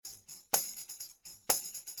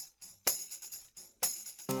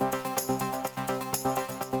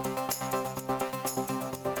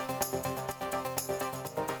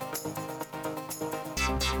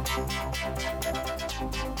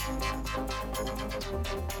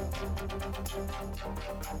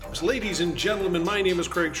Ladies and gentlemen, my name is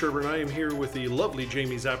Craig Sherburne. I am here with the lovely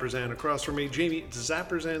Jamie Zapperzan across from me. Jamie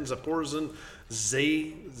Zapperzan, Zaporzan,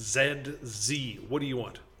 Z. What do you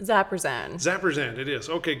want? Zapperzan. Zapperzan, it is.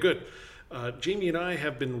 Okay, good. Jamie and I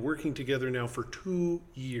have been working together now for 2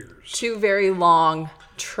 years. 2 very long,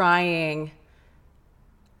 trying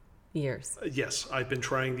years. Yes, I've been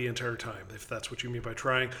trying the entire time, if that's what you mean by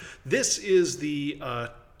trying. This is the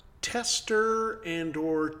tester and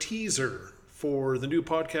or teaser for the new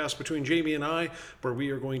podcast between Jamie and I, where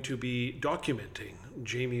we are going to be documenting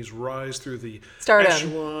Jamie's rise through the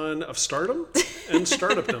echelon of stardom and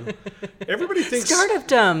startupdom. Everybody thinks...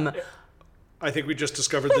 Startupdom! I think we just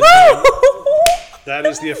discovered the name. That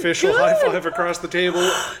is the official high five across the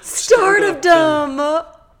table. Startupdom!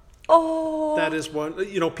 Oh. That is one...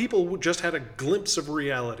 You know, people just had a glimpse of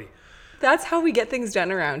reality. That's how we get things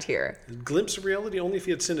done around here. Glimpse of reality only if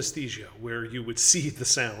you had synesthesia, where you would see the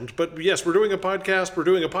sound. But yes, we're doing a podcast. We're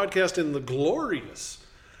doing a podcast in the glorious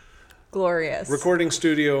recording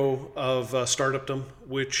studio of Startupdom,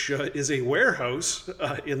 which is a warehouse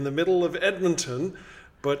in the middle of Edmonton.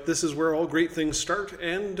 But this is where all great things start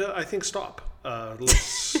and I think stop.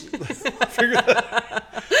 Let's figure that.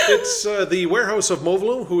 It's the warehouse of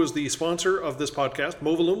Movolume, who is the sponsor of this podcast.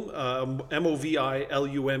 Movolume,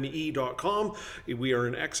 movilume.com. We are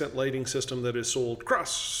an accent lighting system that is sold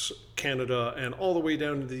across Canada and all the way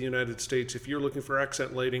down to the United States. If you're looking for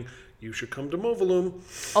accent lighting, you should come to Movolume.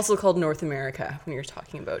 Also called North America when you're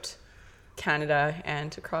talking about Canada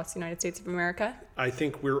and across the United States of America. I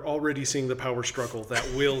think we're already seeing the power struggle that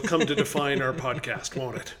will come to define our podcast,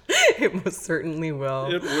 won't it? It most certainly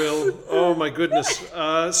will. It will. Oh, my goodness.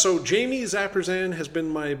 So Jamie Zapperzan has been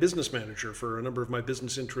my business manager for a number of my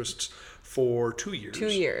business interests for 2 years. 2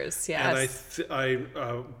 years, yes. And I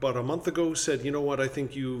about a month ago said, you know what, I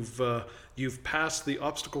think you've passed the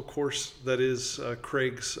obstacle course that is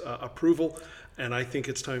Craig's approval. And I think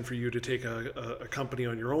it's time for you to take a company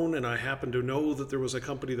on your own. And I happen to know that there was a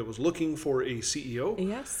company that was looking for a CEO.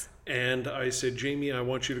 Yes. And I said, Jamie, I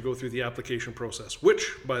want you to go through the application process,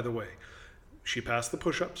 which, by the way, she passed the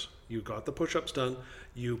push-ups. You got the push-ups done.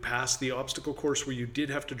 You passed the obstacle course where you did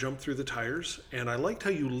have to jump through the tires. And I liked how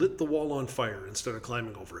you lit the wall on fire instead of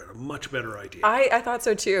climbing over it. A much better idea. I thought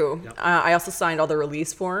so too. Yep. I also signed all the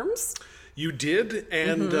release forms. You did,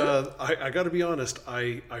 and I got to be honest,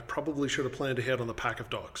 I probably should have planned ahead on the pack of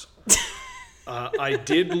dogs. I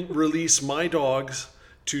did release my dogs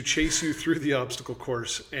to chase you through the obstacle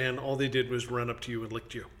course, and all they did was run up to you and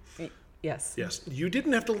licked you. Yes. Yes. You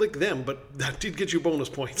didn't have to lick them, but that did get you bonus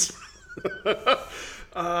points.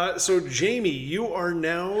 So, Jamie, you are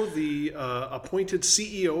now the appointed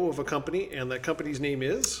CEO of a company, and that company's name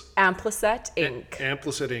is? Amplicet Inc.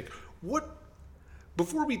 Amplicet Inc.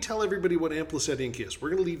 Before we tell everybody what Amplicet Inc. is,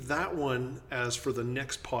 we're going to leave that one as for the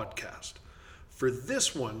next podcast. For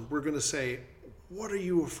this one, we're going to say, what are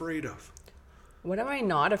you afraid of? What am I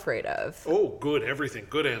not afraid of? Oh, good. Everything.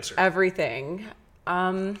 Good answer. Everything.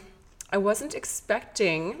 I wasn't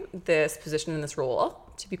expecting this position in this role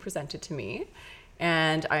to be presented to me,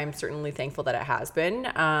 and I'm certainly thankful that it has been.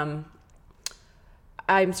 I'm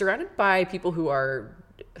surrounded by people who are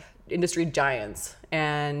industry giants,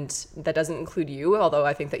 and that doesn't include you, although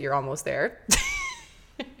I think that you're almost there.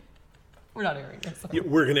 We're not airing this. Yeah,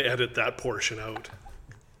 we're going to edit that portion out.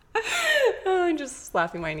 I'm just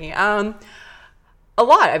slapping my knee. A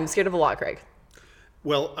lot. I'm scared of a lot, Craig.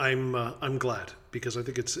 Well, I'm glad, because I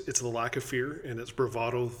think it's the lack of fear and it's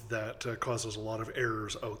bravado that causes a lot of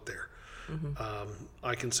errors out there. Mm-hmm.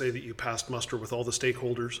 I can say that you passed muster with all the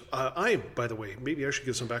stakeholders. By the way, maybe I should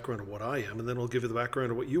give some background of what I am, and then I'll give you the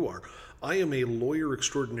background of what you are. I am a lawyer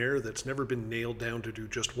extraordinaire that's never been nailed down to do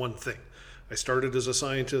just one thing. I started as a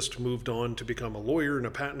scientist, moved on to become a lawyer and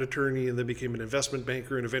a patent attorney, and then became an investment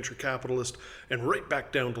banker and a venture capitalist, and right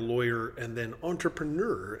back down to lawyer and then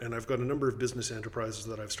entrepreneur. And I've got a number of business enterprises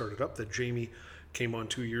that I've started up that Jamie came on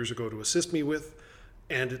 2 years ago to assist me with.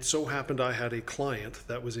 And it so happened I had a client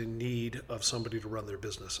that was in need of somebody to run their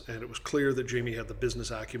business. And it was clear that Jamie had the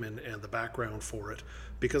business acumen and the background for it,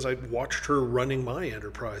 because I'd watched her running my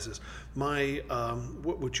enterprises. My,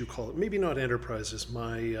 what would you call it? Maybe not enterprises,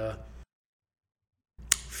 my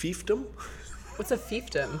fiefdom? What's a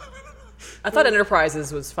fiefdom? I thought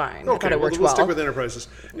enterprises was fine. Okay, I thought it worked we'll well. stick with enterprises.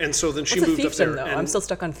 And so then she What's moved a up there. fiefdom, though? I'm still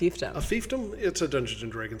stuck on fiefdom. A fiefdom? It's a Dungeons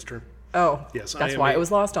and Dragons term. Oh, yes, that's why it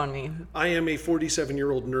was lost on me. I am a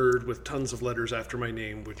 47-year-old nerd with tons of letters after my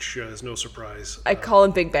name, which is no surprise. I call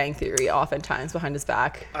him Big Bang Theory oftentimes behind his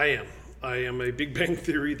back. I am a Big Bang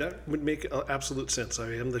Theory. That would make absolute sense.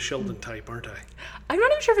 I am the Sheldon type, aren't I? I'm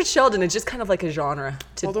not even sure if it's Sheldon. It's just kind of like a genre.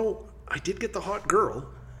 Although, I did get the hot girl.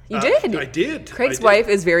 You did? I did. Craig's wife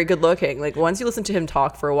is very good looking. Like, once you listen to him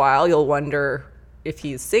talk for a while, you'll wonder if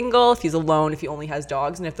he's single, if he's alone, if he only has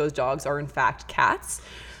dogs, and if those dogs are in fact cats.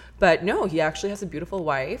 But no, he actually has a beautiful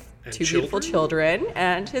wife, And 2 beautiful children,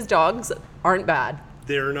 and his dogs aren't bad.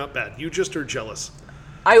 They're not bad. You just are jealous.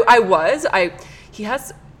 He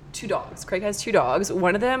has 2 dogs. Craig has 2 dogs.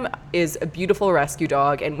 One of them is a beautiful rescue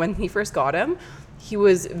dog, and when he first got him, he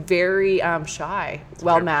was very shy,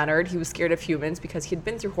 well-mannered. He was scared of humans because he'd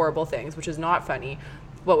been through horrible things, which is not funny.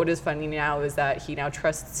 But what is funny now is that he now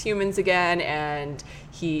trusts humans again, and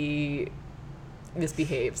he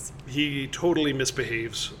misbehaves. He totally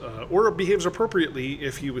misbehaves, or behaves appropriately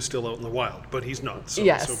if he was still out in the wild, but he's not. So,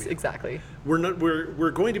 Yes, exactly.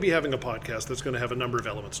 We're going to be having a podcast that's going to have a number of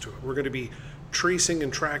elements to it. We're going to be tracing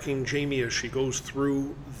and tracking Jamie as she goes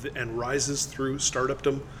through and rises through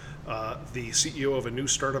Startupdom. The CEO of a new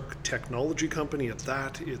startup technology company at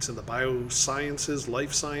that. It's in the biosciences,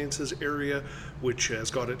 life sciences area, which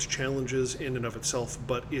has got its challenges in and of itself,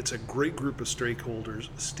 but it's a great group of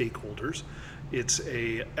stakeholders. It's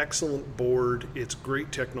a excellent board, it's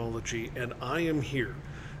great technology, and I am here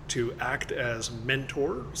to act as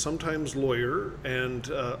mentor, sometimes lawyer, and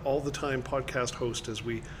all the time podcast host as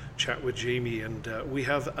we chat with Jamie. And we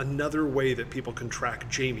have another way that people can track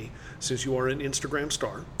Jamie, since you are an Instagram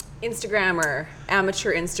star. Instagrammer,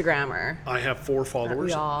 amateur Instagrammer. I have 4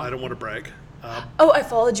 followers. all? I don't want to brag. I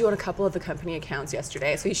followed you on a couple of the company accounts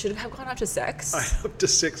yesterday, so you should have gone up to 6. I'm up to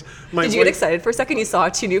 6. Did you get excited for a second? You saw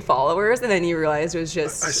 2 new followers, and then you realized it was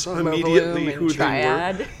just I saw Mobiloom immediately and who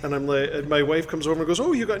Triad. they were, and I'm like, and my wife comes over and goes,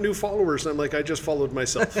 "Oh, you got new followers," and I'm like, "I just followed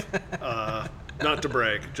myself." Not to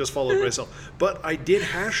brag, just followed myself. But I did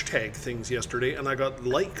hashtag things yesterday, and I got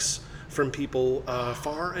likes from people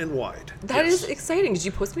far and wide. That is exciting. Did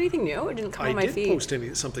you post anything new? It didn't come on my feed. I did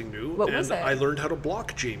post something new, What was it? I learned how to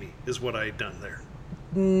block Jamie, is what I had done there.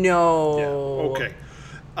 No. Yeah, okay.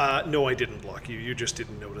 No, I didn't block you. You just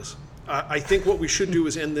didn't notice. I think what we should do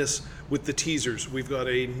is end this with the teasers. We've got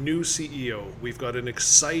a new CEO. We've got an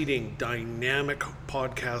exciting, dynamic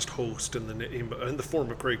podcast host in the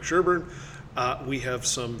form of Craig Sherburne. We have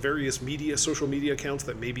some various social media accounts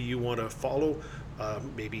that maybe you want to follow.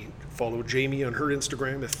 Maybe follow Jamie on her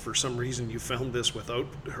Instagram if for some reason you found this without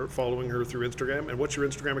her following her through Instagram. And what's your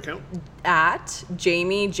Instagram account? At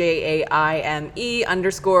Jamie, JAIME_Rogue,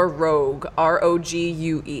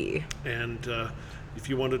 ROGUE. And if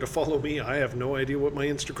you wanted to follow me, I have no idea what my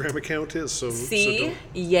Instagram account is.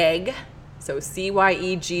 Yeg. So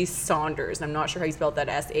CYEG Saunders. I'm not sure how you spelled that.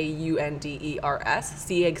 SAUNDERS.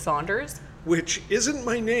 Yeg Saunders. Which isn't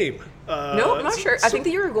my name. No, I'm not sure. I think that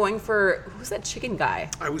you were going for, who's that chicken guy?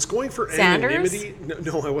 I was going for Sanders? anonymity.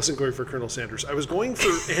 No, I wasn't going for Colonel Sanders. I was going for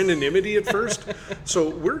anonymity at first. So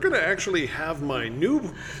we're going to actually have my new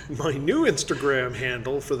Instagram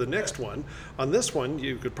handle for the next one. On this one,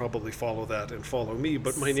 you could probably follow that and follow me,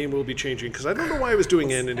 but my name will be changing because I don't know why I was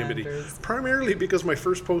doing anonymity. Sanders. Primarily because my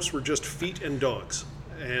first posts were just feet and dogs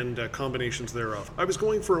and combinations thereof. I was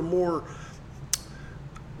going for a more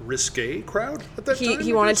risque crowd at that time.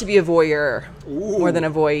 He wanted to be a voyeur more than a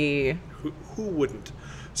voyee. Who wouldn't?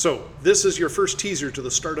 So this is your first teaser to the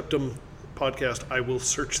Startupdom podcast. I will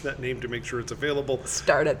search that name to make sure it's available.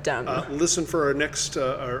 Startupdom. Listen for our next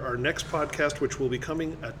podcast, which will be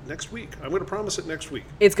coming next week. I'm going to promise it next week.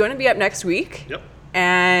 It's going to be up next week. Yep.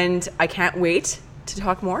 And I can't wait to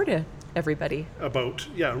talk more to everybody. And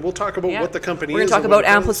we'll talk about what the company is. We're going to talk about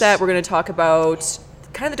Ampliset. We're going to talk about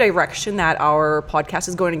kind of the direction that our podcast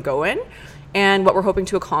is going to go in and what we're hoping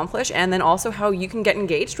to accomplish, and then also how you can get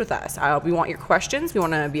engaged with us. We want your questions. We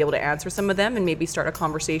want to be able to answer some of them and maybe start a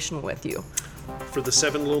conversation with you. For the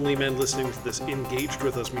 7 lonely men listening to this, engaged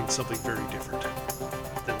with us means something very different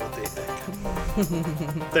than what they think.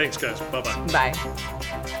 Thanks, guys. Bye-bye. Bye.